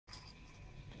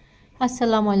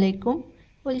আসসালামু আলাইকুম,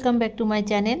 welcome back to my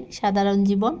channel সাধারণ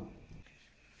জীবন।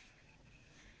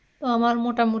 তো আমার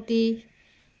মোটামুটি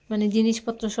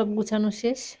জিনিসপত্র সব গুছানো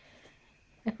শেষ,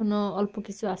 এখনও অল্প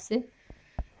কিছু আছে,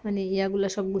 ইয়াগুলো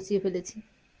সব গুছিয়ে ফেলেছি।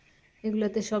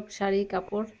 এগুলোতে সব শাড়ি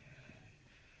কাপড়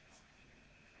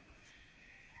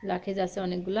লাখেজ আছে,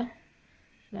 অনেকগুলা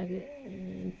লাগে।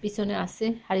 পিছনে আছে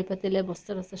হাঁড়ি পাতিলের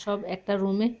বস্তা বস্তা সব একটা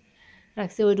রুমে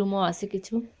রাখছে, ওই রুমও আছে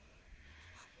কিছু।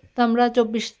 তো আমরা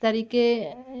 24 তারিখে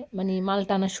মাল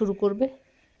টানা শুরু করবে।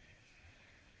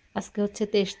 আজকে হচ্ছে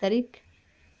 23 তারিখ,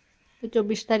 তো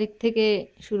 24 তারিখ থেকে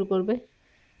শুরু করবে।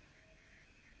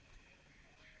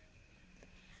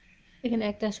 এখানে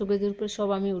একটা শোকেজের উপরে সব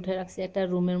আমি উঠে রাখছি একটা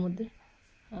রুমের মধ্যে।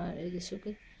 আর এই যে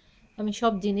শোকেজ, আমি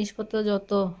সব জিনিসপত্র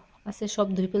যত আছে সব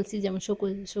ধুয়ে ফেলছি। যেমন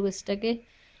শোকেজটাকে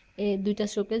দুইটা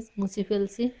শোকেজ মুছে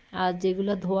ফেলছি, আর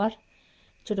যেগুলো ধোয়ার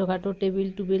ছোটোখাটো টেবিল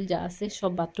টুবিল যা আছে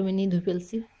সব বাথরুমে নিয়ে ধুয়ে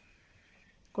ফেলছি,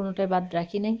 কোনোটাই বাদ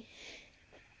রাখি নাই।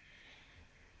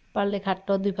 পারলে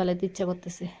খাটটাও ধুয়ে ফেলাইতে ইচ্ছা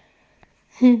করতেছে।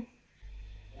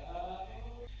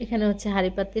 এখানে হচ্ছে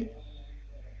হাঁড়ি পাতিল,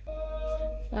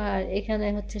 আর এখানে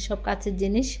হচ্ছে সব কাচের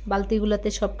জিনিস। বালতিগুলোতে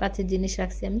সব কাচের জিনিস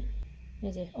রাখছি আমি।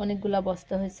 এই যে অনেকগুলা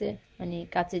বস্তা হয়েছে,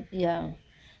 কাচের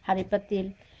হাঁড়ি পাতিল,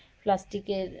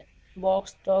 প্লাস্টিকের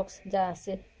বক্স টক্স যা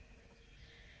আছে,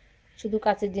 শুধু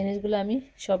কাচের জিনিসগুলো আমি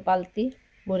সব বালতি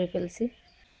ভরে ফেলছি।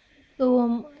 তো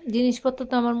জিনিসপত্র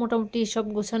তো আমার মোটামুটি সব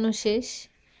গোছানো শেষ।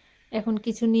 এখন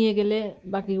কিছু নিয়ে গেলে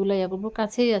বাকিগুলো ইয়া করবো,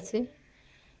 কাছেই আছে।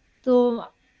 তো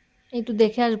একটু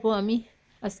দেখে আসবো আমি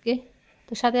আজকে,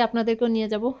 তো সাথে আপনাদেরকেও নিয়ে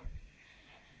যাব।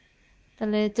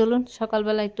 তাহলে চলুন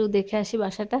সকালবেলা একটু দেখে আসি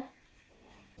বাসাটা।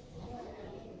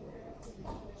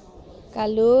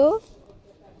 কালু,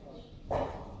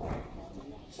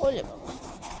 ওলে বাবা,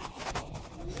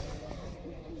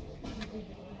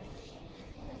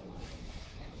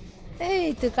 এই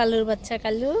তো কালুর বাচ্চা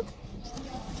কালু।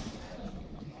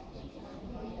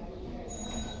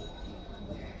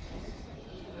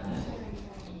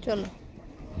 চলো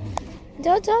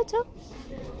যাও যাও যাও,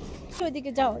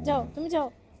 ওইদিকে যাও যাও, তুমি যাও।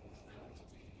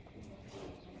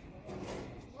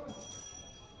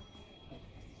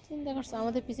 চিন্তা করছো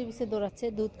আমাদের পিছে পিছে দৌড়াচ্ছে,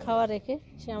 দুধ খাওয়া রেখে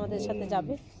সে আমাদের সাথে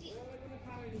যাবে।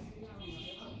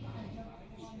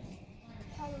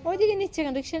 ওইদিকে নিচ্ছে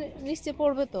কেন, রিক্সা নিশ্চয়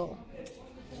পড়বে তো।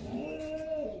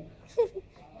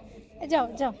 যাও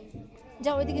যাও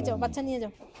যাও, ওইদিকে যাও, বাচ্চা নিয়ে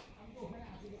যাও।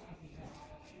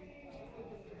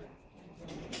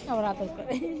 আবার আদর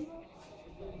করে।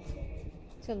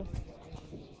 চলো,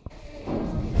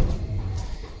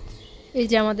 এই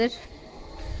যে আমাদের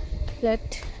ফ্ল্যাট,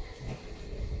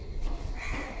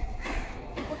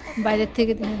 বাইরের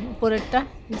থেকে উপরেরটা,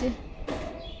 যে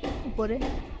উপরে।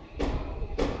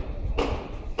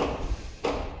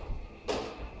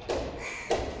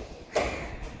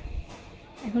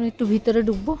 এখন একটু ভিতরে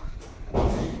ঢুকবো,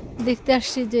 দেখতে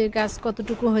আসছি যে গাছ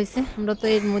কতটুকু হয়েছে। আমরা তো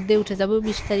এর মধ্যে উঠে যাব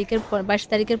 20 তারিখের পর, 22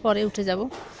 তারিখের পরে উঠে যাব,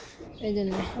 এই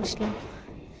জন্য আসলাম।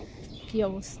 কি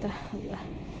অবস্থা আল্লাহ।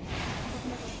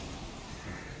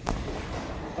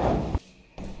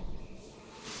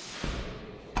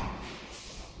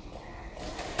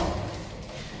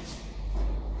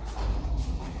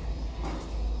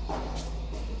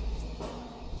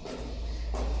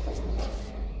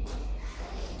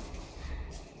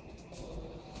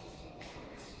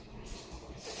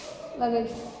 লাগাই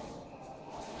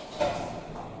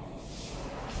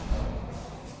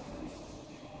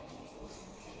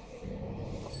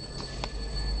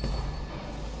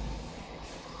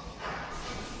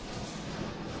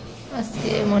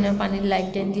আজকে মনে পানির লাইট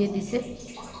টাইন দিয়ে দিছে।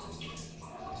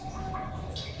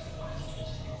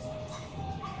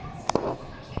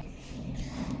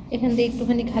 এখান দিয়ে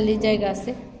একটুখানি খালি জায়গা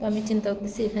আছে, তো আমি চিন্তা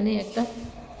করতেছি এখানে একটা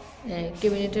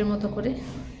ক্যাবিনেটের মতো করে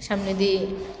সামনে দিয়ে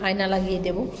আয়না লাগিয়ে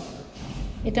দেব।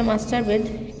 এটা মাস্টার বেড,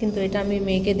 কিন্তু এটা আমি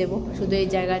মেয়েকে দেব শুধু এই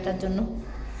জায়গাটার জন্য।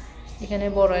 এখানে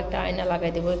বড় একটা আয়না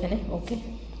লাগাই দেবো এখানে, ওকে।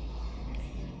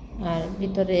 আর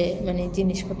ভিতরে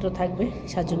জিনিসপত্র থাকবে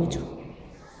সাজুগুজু,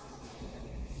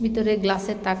 ভিতরে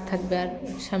গ্লাসের তাক থাকবে, আর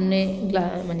সামনে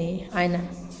আয়না,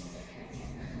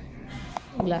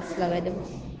 গ্লাস লাগাই দেব।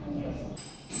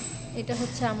 এটা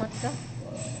হচ্ছে আমারটা,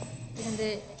 এখান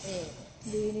থেকে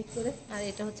 2 ইউনিট করে। আর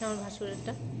এটা হচ্ছে আমার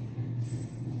ভাসুরেরটা,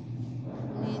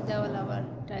 উনি দেওয়াল আবার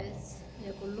টাইলস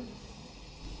ইয়ে করলো।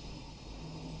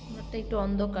 আমারটা একটু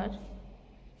অন্ধকার।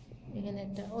 এখানে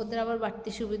একটা ওদের আবার বাড়তি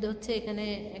সুবিধা হচ্ছে, এখানে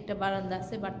একটা বারান্দা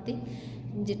আছে বাড়তি,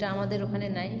 যেটা আমাদের ওখানে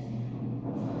নাই।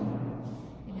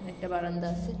 এখানে একটা বারান্দা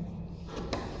আছে,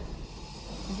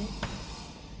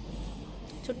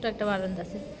 ছোট্ট একটা বারান্দা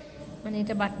আছে,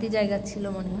 এটা বাড়তি জায়গা ছিল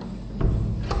মনে হয়।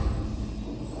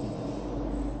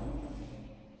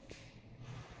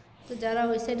 তো যারা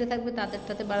ওই সাইডে থাকবে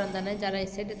তাদেরটাতে বারান্দা নেই, যারা এই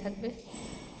সাইডে থাকবে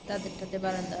তাদেরটাতে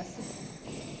বারান্দা আছে।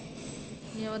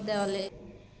 আমার দেওয়ালে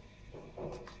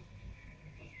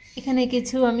এখানে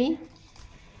কিছু আমি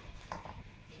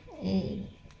এই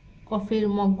কফির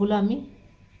মগগুলো আমি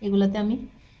এগুলোতে আমি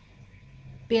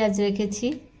পেঁয়াজ রেখেছি।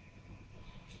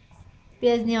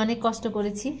 পেঁয়াজ নিয়ে অনেক কষ্ট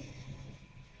করেছি,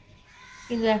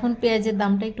 কিন্তু এখন পেঁয়াজের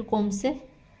দামটা একটু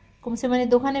কমছে মানে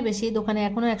দোকানে বেশি, দোকানে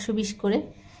এখনও 120 করে,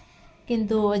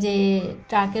 কিন্তু ওই যে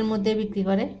ট্রাকের মধ্যে বিক্রি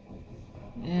করে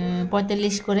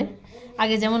 45 করে।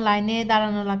 আগে যেমন লাইনে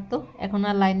দাঁড়ানো লাগতো, এখন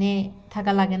আর লাইনে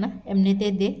থাকা লাগে না,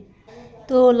 এমনিতেই দে।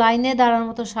 তো লাইনে দাঁড়ানোর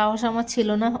মতো সাহস আমার ছিল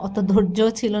না, অত ধৈর্যও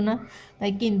ছিল না,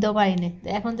 তাই কিনতেও পারিনি। তো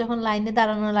এখন যখন লাইনে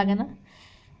দাঁড়ানো লাগে না,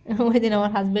 ওই দিন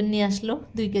আমার হাজব্যান্ড নিয়ে আসলো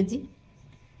 2 কেজি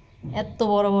এত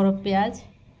বড় বড় পেঁয়াজ।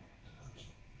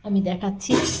 আমি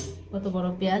দেখাচ্ছি কত বড়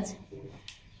পেঁয়াজ।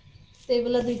 তো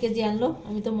এগুলো 2 কেজি আনলো,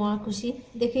 আমি তো মহা খুশি।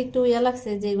 দেখে একটু ইয়া লাগছে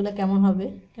যে এগুলো কেমন হবে,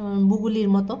 কেমন বুগুলির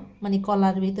মতো, মানে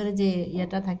কলার ভিতরে যে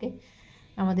ইয়েটা থাকে,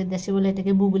 আমাদের দেশে বলে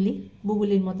এটাকে বুগুলি,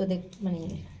 বুগুলির মতো মানে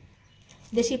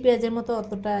দেশি পেঁয়াজের মতো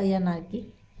অতটা ইয়া না আর কি।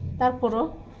 তারপরও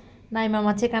নাই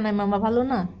মামা চেকা নাই মামা ভালো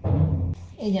না।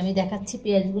 এই যে আমি দেখাচ্ছি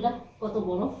পেঁয়াজগুলা কত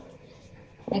বড়,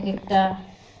 এক একটা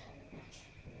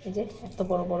এই যে এত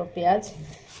বড় বড় পেঁয়াজ।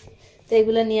 তো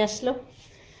এগুলো নিয়ে আসলো,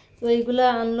 তো এইগুলো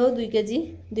আনলো 2 কেজি।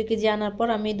 2 কেজি আনার পর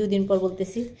আমি 2 দিন পর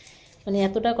বলতেছি, মানে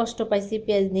এতটা কষ্ট পাইছি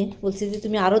পেঁয়াজ নিয়ে, বলছি যে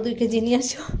তুমি আরও 2 কেজি নিয়ে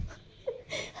আসো।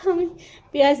 আমি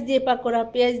পেঁয়াজ দিয়ে পাকোড়া,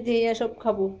 পেঁয়াজ দিয়ে সব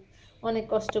খাবো, অনেক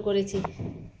কষ্ট করেছি,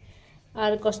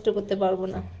 আর কষ্ট করতে পারবো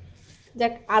না।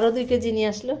 যাক, আরও 2 কেজি নিয়ে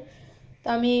আসলো। তো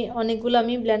আমি অনেকগুলো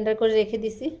আমি ব্লেন্ডার করে রেখে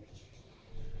দিছি।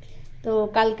 তো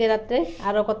কালকে রাত্রে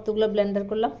আরও কতগুলো ব্লেন্ডার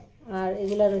করলাম, আর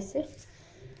এগুলো রয়েছে।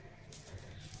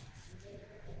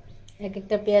 এক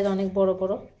একটা পেঁয়াজ অনেক বড়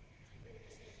বড়।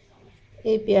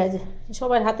 এই পেঁয়াজ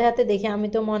সবার হাতে হাতে দেখে আমি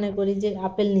তো মনে করি যে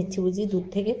আপেল নিচ্ছি বুঝি দূর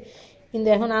থেকে, কিন্তু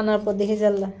এখন আনার পর দেখে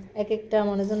জানলা এক একটা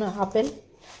মনে যেন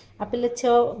আপেলের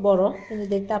চেয়েও বড়, কিন্তু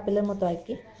দেখতে আপেলের মতো আর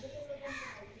কি।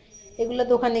 এগুলো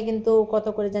দোকানে কিন্তু কত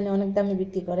করে জানি অনেক দামে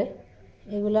বিক্রি করে।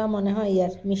 এগুলা মনে হয়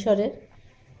মিশরের।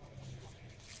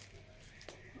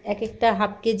 এক একটা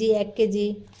হাফ কেজি, 1 কেজি,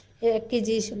 1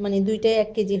 কেজি মানে দুইটাই 1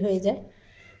 কেজি হয়ে যায়,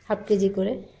 হাফ কেজি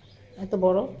করে, এত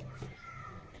বড়।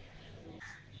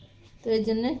 তো এই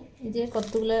জন্যে এই যে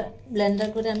কতগুলো ব্লেন্ডার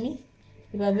করে আমি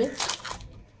এভাবে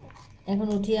এখন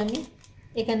উঠিয়ে আমি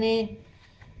এখানে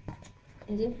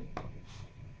এই যে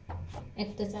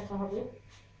একটা চাকা হবে।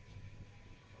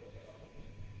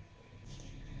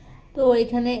 তো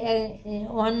এখানে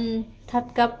 1/3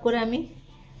 কাপ করে আমি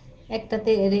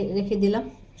একটাতে রেখে দিলাম,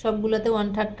 সবগুলোতে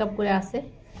 1/3 কাপ করে আছে।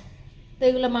 তো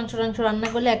এগুলো মাংস রান্না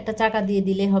করলে একটা চাকা দিয়ে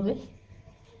দিলে হবে।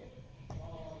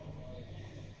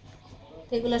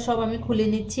 এগুলো সব আমি খুলে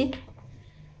নিচ্ছি,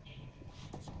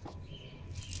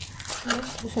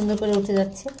 সুন্দর করে উঠে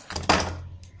যাচ্ছে।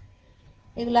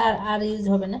 এগুলো আর ইউজ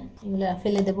হবে না, এগুলো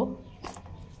ফেলে দেব।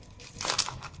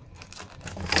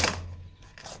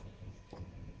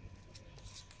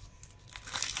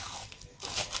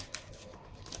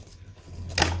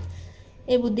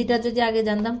 এই বুদ্ধিটা যদি আগে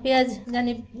জানতাম, পেঁয়াজ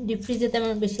জানি ডিপ ফ্রিজে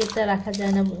তেমন বেশি একটা রাখা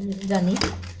যায় না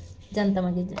জানতাম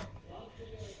আগে।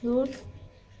 দূর,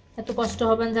 এত কষ্ট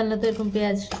হবে না জানলে তো এরকম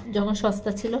পেঁয়াজ যখন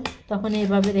সস্তা ছিল তখন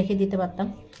এইভাবে রেখে দিতে পারতাম।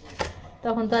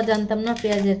 তখন তো আর জানতাম না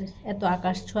পেঁয়াজের এত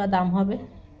আকাশ ছোঁয়া দাম হবে,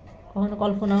 কখনো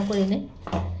কল্পনাও করি নাই।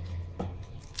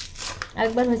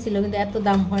 একবার হয়েছিল কিন্তু এত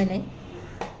দাম হয় নাই।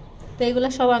 তো এগুলো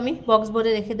সব আমি বক্স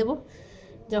ভরে রেখে দেব,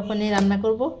 যখনই রান্না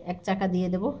করব 1 চাকা দিয়ে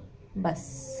দেব, বাস।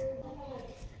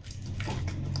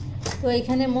 তো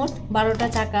এখানে মোট 12টা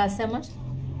চাকা আছে আমার।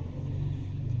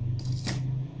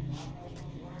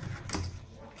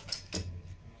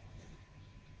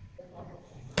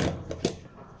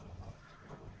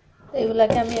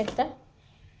 এগুলাকে আমি একটা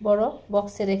বড়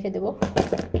বক্সে রেখে দেব।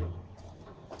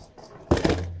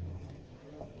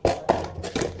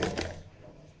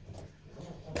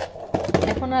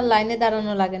 এখন আর লাইনে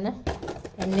দাঁড়ানো লাগে না,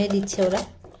 এমনি দিচ্ছে ওরা,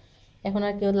 এখন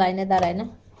আর কেউ লাইনে দাঁড়ায় না।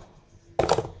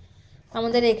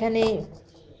 আমাদের এখানে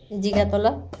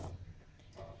জিগাতলা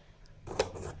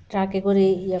ট্রাকে করে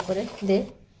করে দে,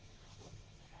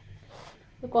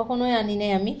 কখনোই আনি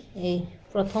নাই আমি, এই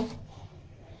প্রথম।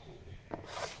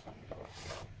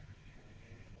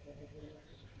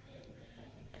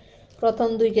 প্রথম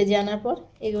 2 কেজি আনার পর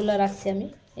এগুলো রাখছি আমি,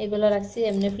 এগুলো রাখছি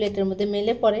এমনি প্লেটের মধ্যে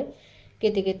মেলে, পরে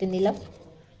কেটে কেটে নিলাম।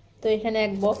 তো এখানে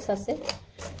 1 বক্স আছে,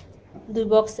 2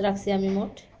 বক্স রাখছি আমি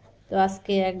মোট। তো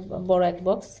আজকে বড় 1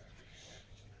 বক্স,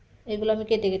 এগুলো আমি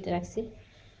কেটে কেটে রাখছি।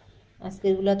 আজকে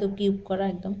এগুলো তো কিউব করা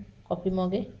একদম কফি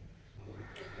মগে।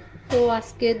 তো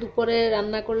আজকে দুপুরে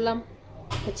রান্না করলাম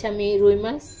হচ্ছে আমি রুই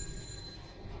মাছ,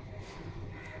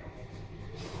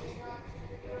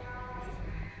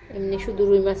 এমনি শুধু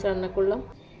রুই মাছ রান্না করলাম।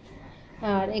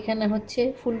 আর এখানে হচ্ছে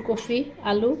ফুলকপি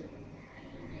আলু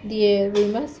দিয়ে রুই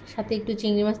মাছ, সাথে একটু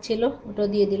চিংড়ি মাছ ছিল, ওটাও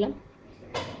দিয়ে দিলাম।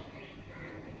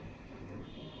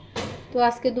 তো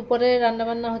আজকে দুপুরে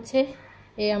রান্নাবান্না হচ্ছে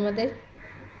এই আমাদের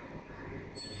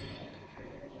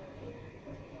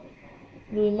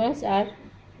রুই মাছ আর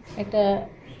একটা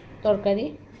তরকারি।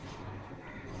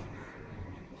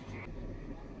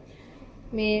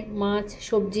 মেয়ে মাছ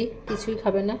সবজি কিছুই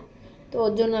খাবে না, তো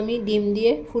ওর জন্য আমি ডিম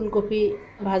দিয়ে ফুলকপি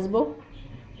ভাজবো,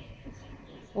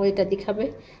 ওইটা দিয়ে খাবে।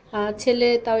 আর ছেলে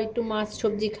তাও একটু মাছ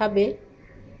সবজি খাবে,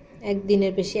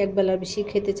 একদিনের বেশি একবেলার বেশি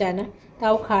খেতে চায় না,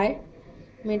 তাও খায়।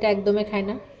 মেয়েটা একদমই খায়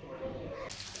না।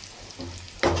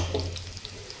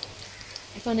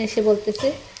 এখন এসে বলতেছে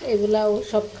এগুলা ও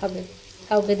সব খাবে,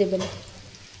 কাউকে দেবে না।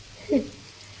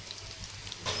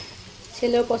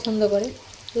 ছেলেও পছন্দ করে,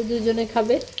 তো দুজনে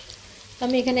খাবে।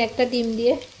 আমি এখানে একটা ডিম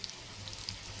দিয়ে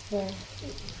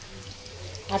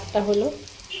 8টা হলো,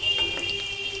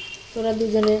 তোরা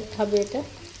দুজনে খাবে এটা।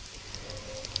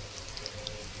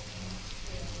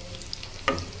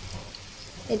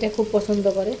 এটা খুব পছন্দ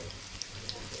করে,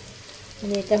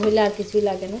 মানে এটা হইলে আর কিছুই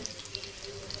লাগে না।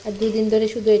 আর 2 দিন ধরে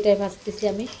শুধু এটাই ভাজতেছি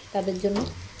আমি তাদের জন্য,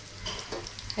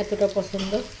 এতটা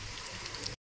পছন্দ।